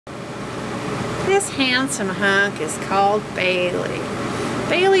This handsome hunk is called Bailey.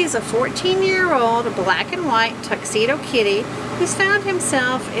 Bailey is a 14-year-old black and white tuxedo kitty who's found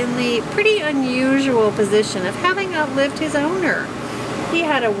himself in the pretty unusual position of having outlived his owner. He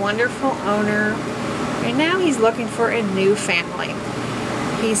had a wonderful owner, and now he's looking for a new family.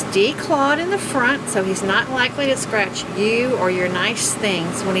 He's declawed in the front, so he's not likely to scratch you or your nice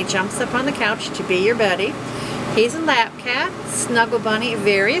things when he jumps up on the couch to be your buddy. He's a lap cat, snuggle bunny,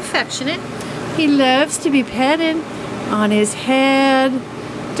 very affectionate. He loves to be petted on his head,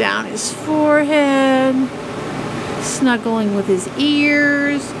 down his forehead, snuggling with his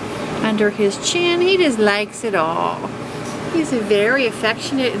ears, under his chin. He just likes it all. He's a very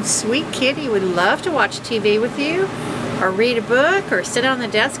affectionate and sweet kitty. He would love to watch TV with you, or read a book, or sit on the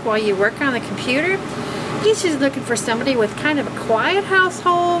desk while you work on the computer. He's just looking for somebody with kind of a quiet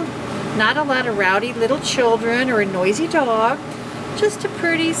household, not a lot of rowdy little children or a noisy dog. Just a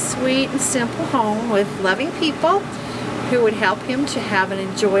pretty sweet and simple home with loving people who would help him to have an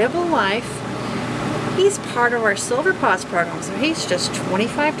enjoyable life. He's part of our Silver Paws program, so he's just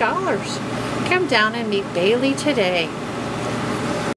 $25. Come down and meet Bailey today.